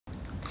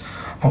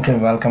Okay,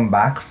 welcome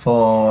back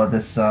for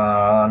this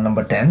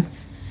number 10.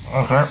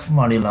 Okay,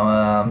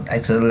 module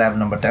Excel lab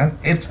number 10.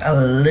 It's a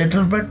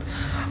little bit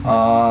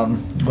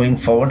going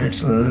forward,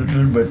 it's a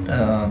little bit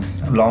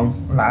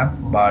long lab,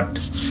 but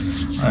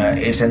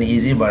it's an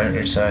easy, but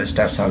its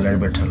steps are a little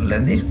bit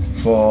lengthy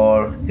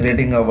for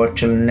creating a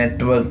virtual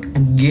network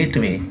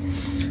gateway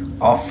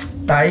of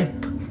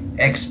type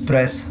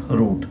express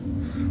route.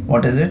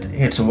 What is it?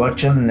 It's a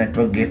virtual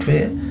network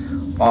gateway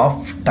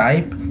of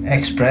type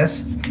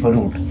express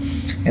route.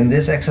 In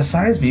this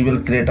exercise, we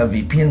will create a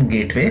VPN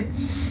gateway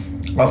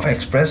of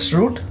express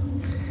route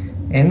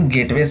in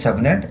gateway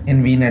subnet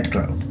in VNet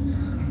Cloud.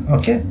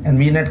 Okay, and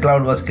VNet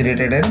Cloud was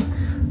created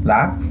in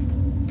lab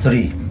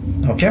 3.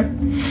 Okay,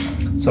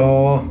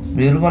 so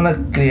we're gonna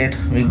create,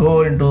 we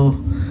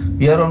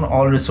are on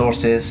all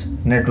resources,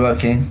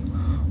 networking,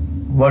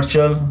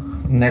 virtual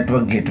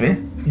network gateway.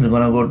 We're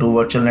gonna go to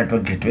virtual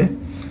network gateway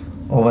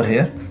over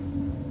here.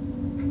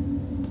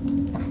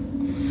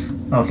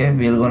 Okay,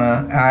 we're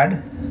gonna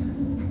add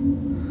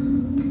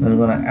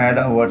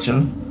a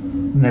virtual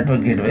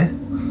network gateway.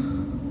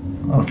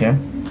 Okay,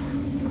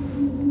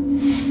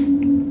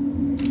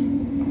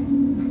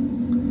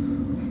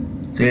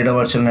 create a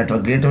virtual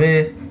network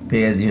gateway,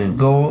 pay as you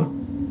go.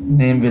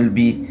 Name will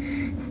be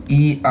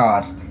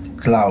ER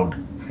Cloud.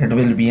 It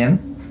will be an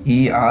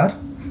ER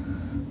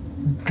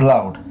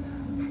Cloud.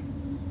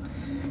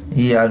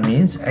 ER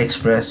means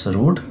express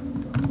route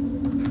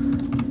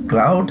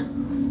cloud.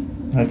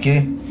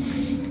 Okay,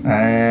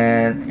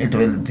 and it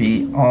will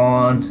be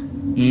on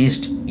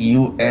East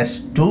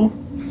US 2.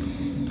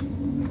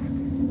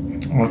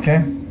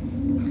 Okay,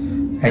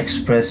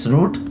 express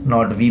route,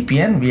 not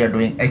VPN. We are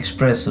doing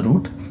express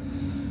route.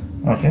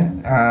 Okay,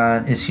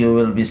 and issue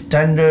will be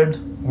standard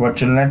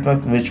virtual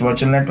network. Which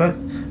virtual network?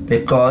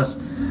 Because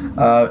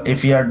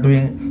if we are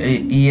doing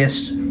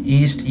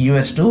East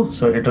US 2,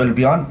 so it will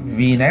be on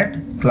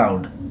VNet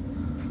Cloud.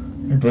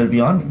 It will be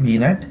on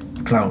VNet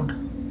Cloud.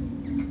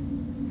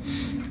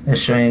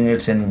 It's showing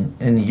it's in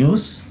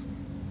use.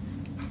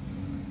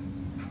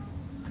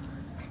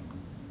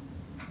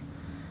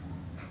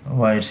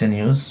 Why it's in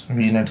use?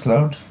 VNet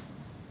Cloud.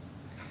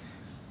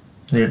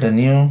 Create a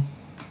new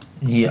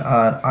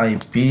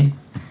ERIP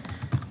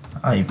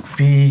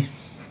IP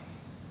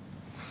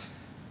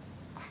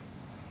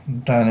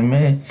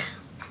dynamic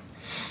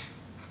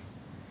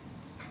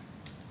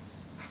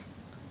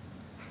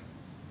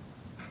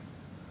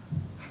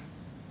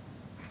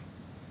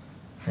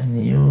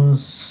and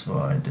use.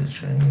 Why it is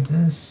showing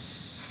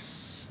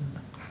this?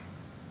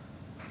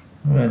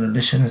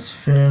 Validation is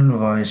failed.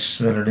 Why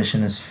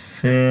validation is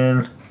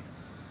failed?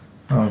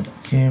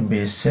 Okay,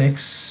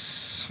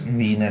 basics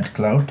VNet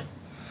Cloud,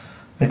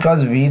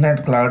 because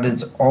VNet Cloud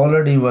is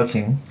already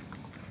working.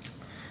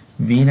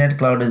 VNet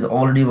Cloud is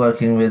already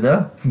working with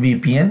a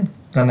VPN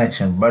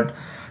connection, but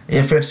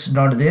if it's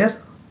not there,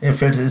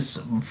 if it is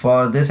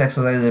for this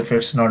exercise, if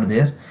it's not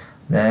there,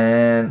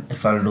 then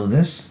if I'll do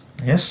this,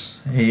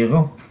 yes, here you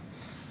go.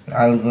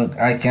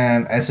 I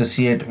can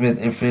associate with,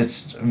 if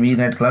it's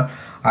VNet Cloud,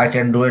 I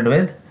can do it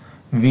with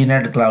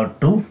VNet Cloud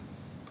 2.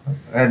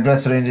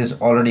 Address range is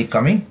already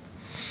coming.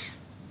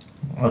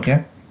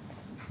 Okay,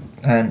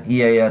 and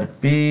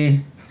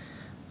EIRP.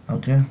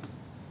 Okay,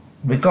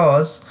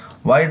 because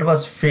why it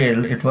was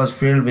failed? It was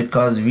failed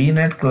because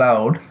VNet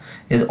Cloud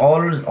is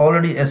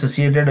already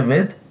associated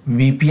with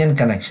VPN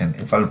connection.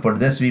 If I'll put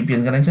this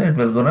VPN connection, it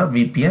will go to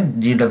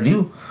VPN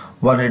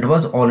GW1. It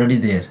was already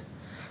there.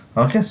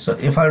 Okay, so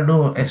if I'll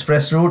do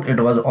express route,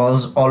 it was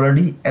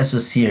already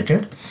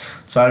associated.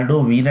 So I'll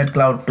do VNet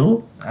Cloud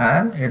 2,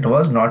 and it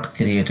was not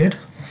created.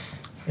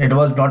 It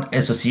was not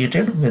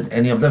associated with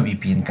any of the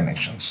VPN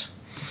connections.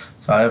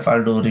 So if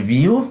I'll do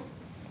review,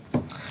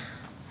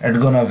 it's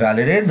gonna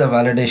validate. The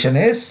validation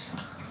is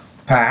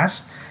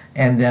passed,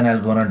 and then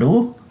I'm gonna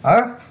do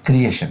a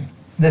creation.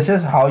 This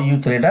is how you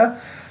create a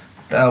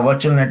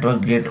virtual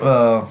network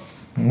gateway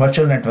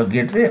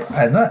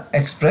and an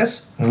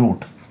express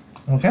route.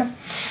 Okay.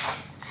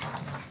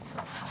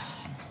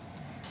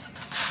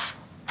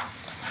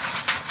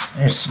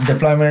 Its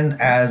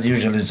deployment as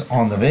usual is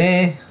on the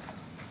way.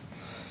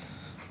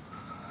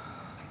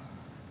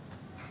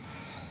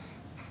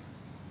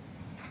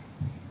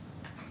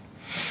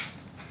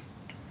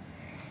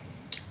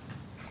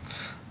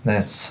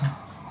 Let's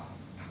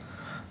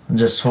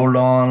just hold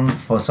on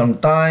for some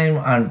time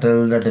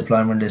until the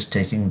deployment is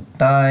taking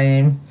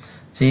time.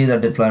 See, the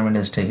deployment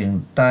is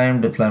taking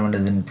time. Deployment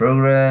is in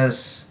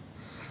progress.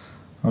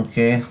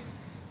 Okay,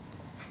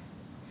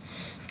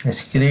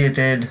 it's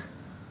created.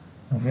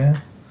 Okay,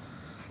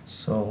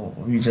 so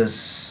we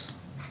just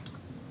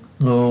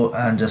go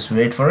and just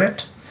wait for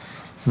it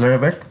a little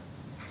bit,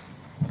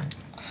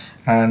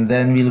 and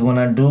then we're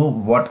gonna do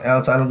what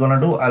else I'm gonna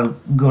do. I'm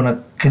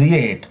gonna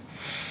create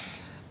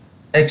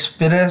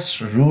express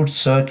route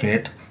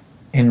circuit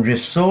in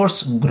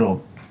resource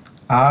group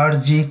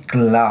RG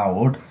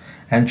Cloud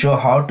and show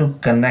how to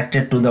connect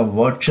it to the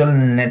virtual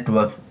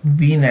network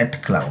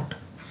VNet Cloud.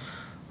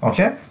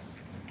 Okay,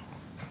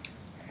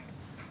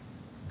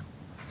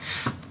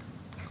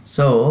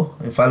 So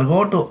if I'll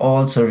go to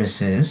all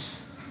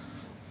services,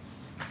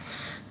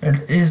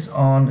 it is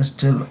on,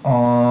 still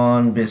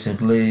on,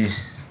 basically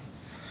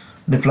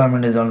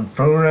deployment is on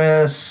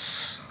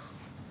progress.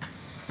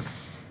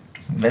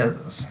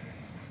 Let's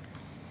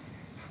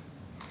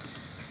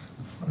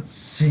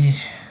see,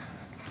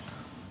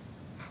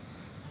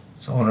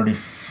 it's already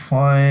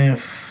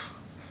 5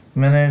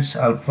 minutes.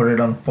 I'll put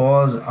it on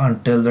pause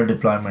until the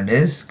deployment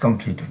is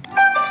completed.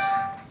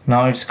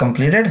 Now it's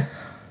completed.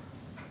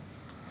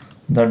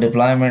 The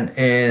deployment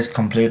is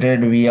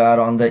completed. We are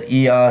on the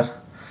ER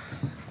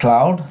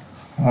cloud,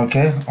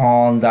 okay,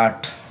 on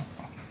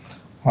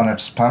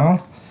its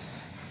panel.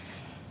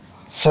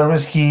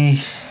 Service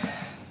key,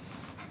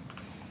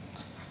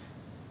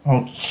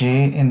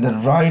 okay, in the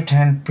right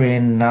hand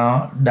pane.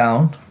 Now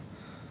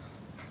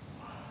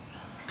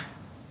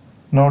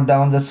note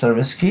down the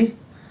service key.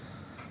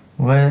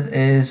 Where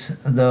is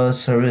the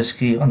service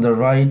key? On the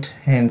right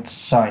hand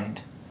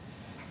side.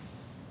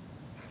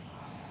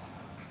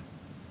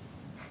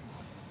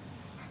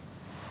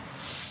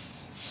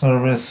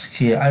 Service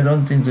key, I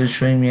don't think it's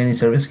showing me any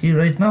service key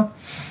right now.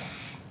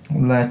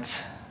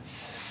 Let's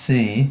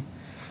see.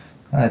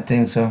 I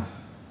think so.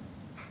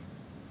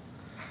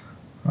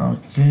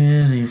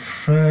 Okay,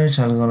 refresh.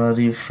 I'm gonna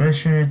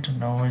refresh it.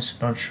 No, it's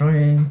not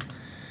showing.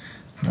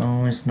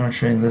 No, it's not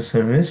showing the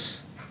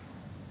service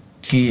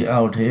key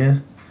out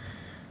here.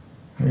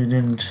 We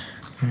didn't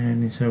create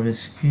any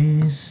service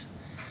keys.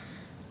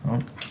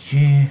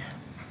 Okay.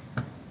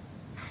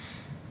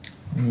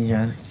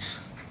 Yeah,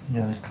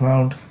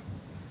 cloud.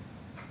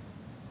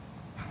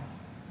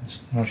 It's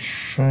not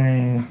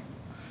showing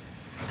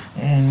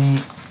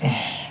any.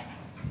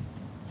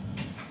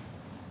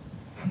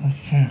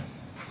 Okay,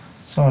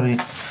 sorry,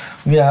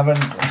 we are on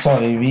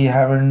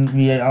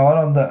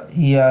the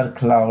ER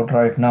cloud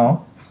right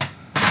now.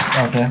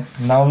 Okay,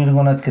 now we're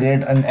gonna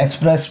create an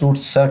express route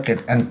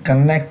circuit and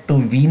connect to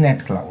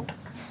VNet cloud.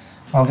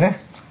 Okay,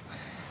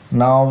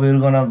 now we're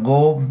gonna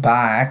go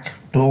back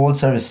to all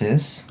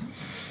services,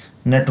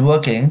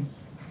 networking,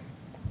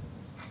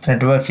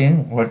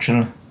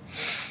 virtual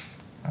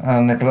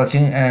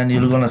networking, and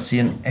you're gonna see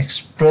an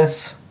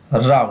express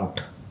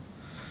route.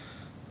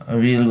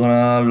 We're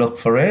gonna look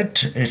for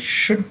it. It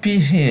should be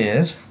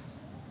here.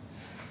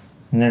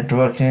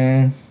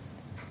 Networking,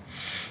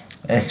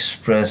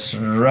 express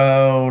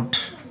route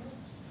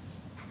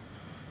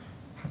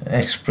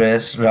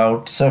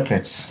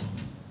circuits.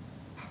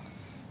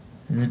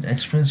 Is it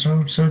express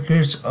route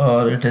circuits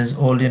or it is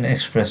only an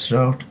express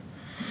route?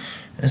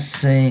 It's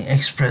saying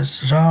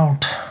express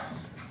route.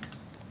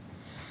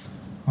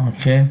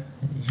 Okay,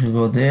 you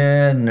go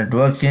there,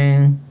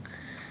 networking,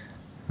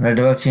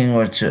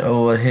 which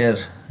over here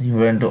you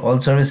went to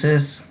all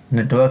services,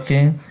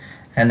 networking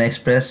and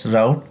express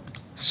route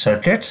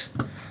circuits.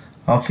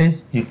 Okay,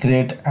 you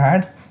create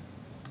add.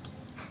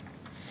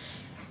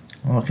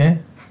 Okay,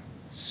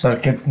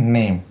 circuit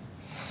name,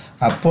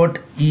 I put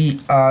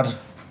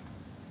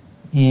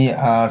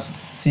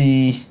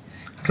ERC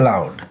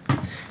cloud.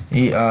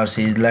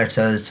 ERC, let's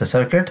say it's a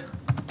circuit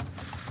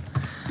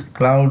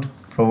cloud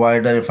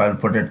provider. If I'll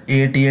put it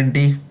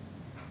AT&T,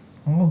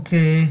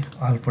 okay,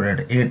 I'll put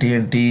it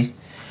AT&T.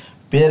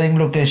 Pairing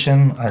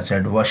location, I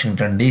said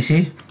Washington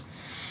DC.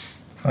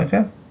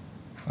 Okay,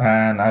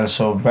 and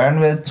also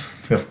bandwidth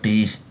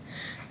 50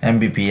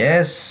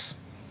 Mbps.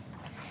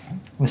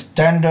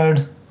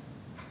 Standard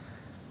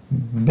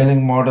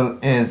billing model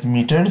is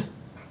metered.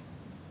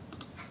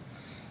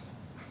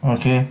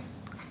 Okay,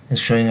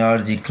 it's showing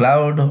RG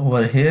cloud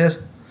over here.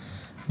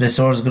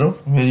 Resource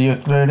group where you're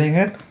creating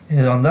it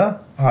is on the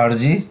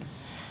RG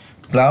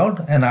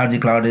cloud, and RG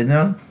cloud is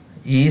on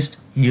East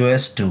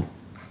US 2,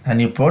 and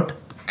you put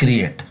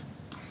create,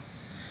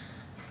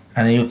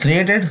 and you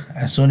create it.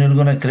 As soon as you're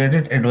gonna create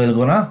it, it will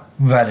gonna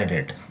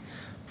validate.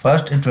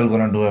 First it will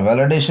gonna do a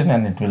validation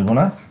and it will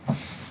gonna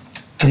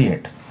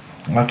create.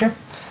 Okay,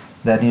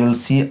 then you will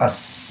see a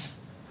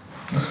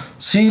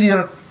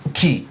serial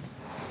key,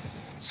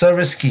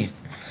 service key.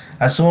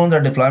 As soon as the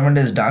deployment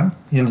is done,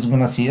 you're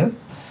gonna see a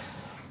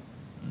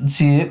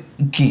serial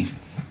key,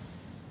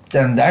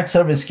 and that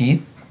service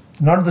key,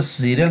 not the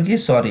serial key,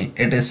 sorry,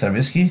 it is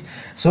service key.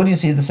 So when you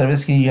see the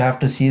service key, you have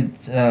to see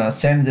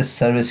send this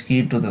service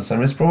key to the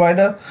service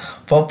provider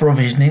for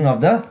provisioning of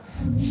the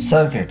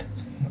circuit.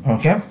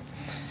 Okay,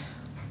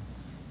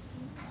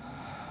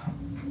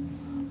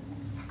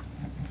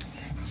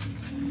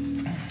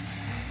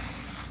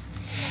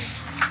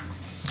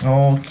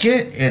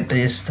 it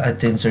is, I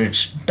think so,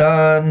 it's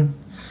done.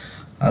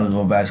 I'll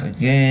go back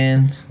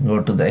again, go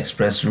to the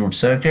express route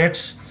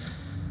circuits.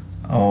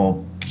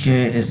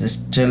 Okay, is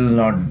still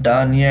not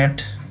done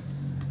yet.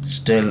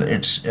 Still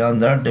it's on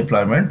the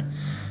deployment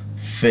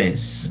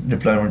phase.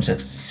 Deployment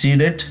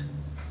succeeded.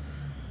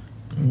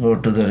 Go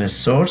to the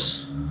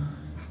resource,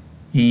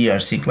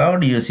 ERC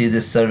cloud. You see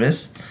this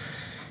service,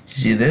 you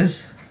see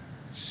this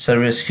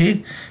service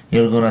key.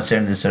 You're gonna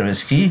send the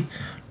service key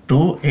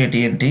to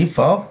AT&T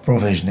for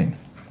provisioning.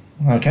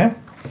 Okay,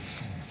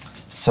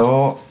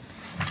 so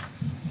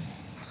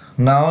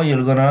now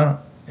you're gonna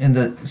in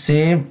the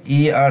same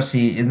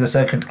ERC in the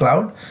circuit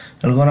cloud,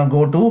 you're gonna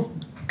go to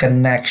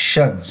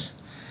connections.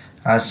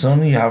 As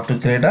soon you have to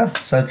create a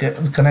circuit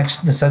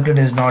connection. The circuit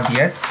is not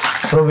yet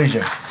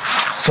provisioned.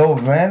 So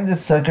when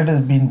this circuit is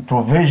being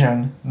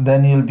provisioned,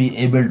 then you'll be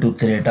able to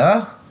create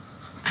a,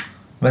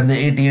 when the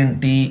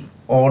AT&T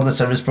or the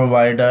service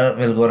provider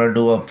will gonna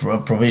do a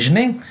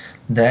provisioning,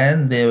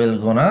 then they will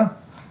gonna,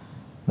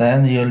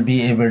 then you'll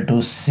be able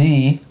to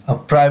see a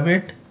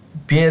private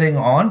peering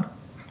on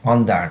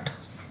that.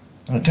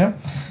 Okay.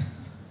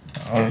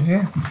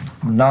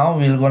 Now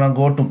we're gonna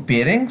go to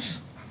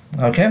pairings.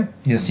 Okay,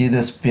 you see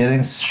this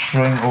pairings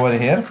showing over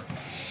here.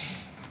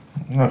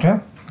 Okay,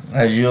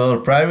 Azure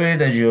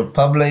private, Azure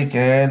public,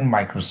 and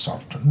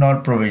Microsoft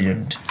not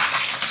provisioned.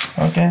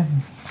 Okay,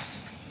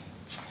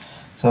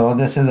 so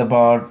this is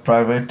about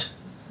private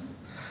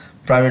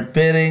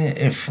pairing.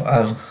 If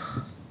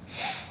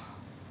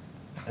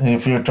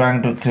you're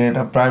trying to create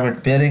a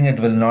private pairing,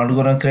 it will not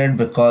gonna create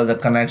because the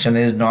connection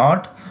is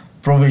not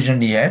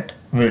provisioned yet.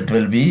 It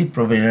will be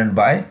provisioned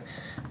by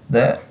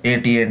the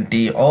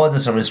AT&T or the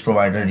service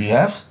provider you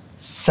have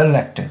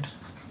selected.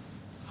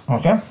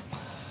 Okay,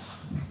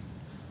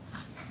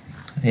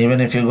 even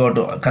if you go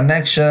to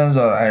connections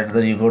or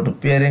either you go to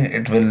pairing,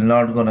 it will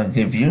not gonna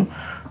give you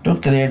to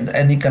create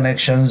any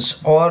connections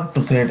or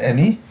to create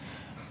any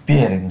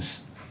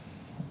pairings.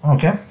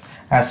 Okay,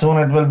 as soon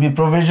it will be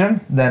provisioned,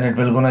 then it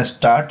will gonna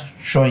start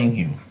showing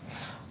you.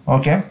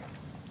 Okay,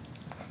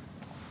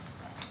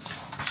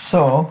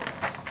 so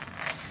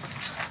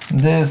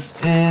this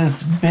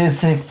is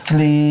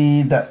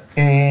basically the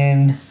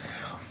end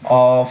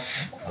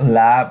of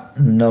lab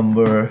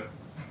number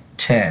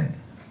 10.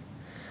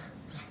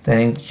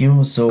 Thank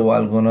you. So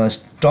I'm gonna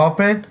stop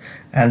it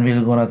and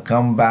we're gonna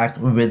come back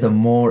with the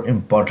more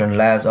important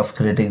labs of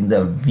creating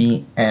the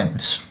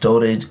VM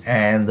storage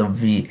and the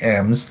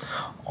VMs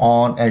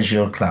on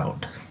Azure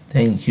cloud.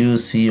 Thank you.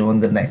 See you on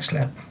the next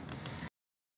lab.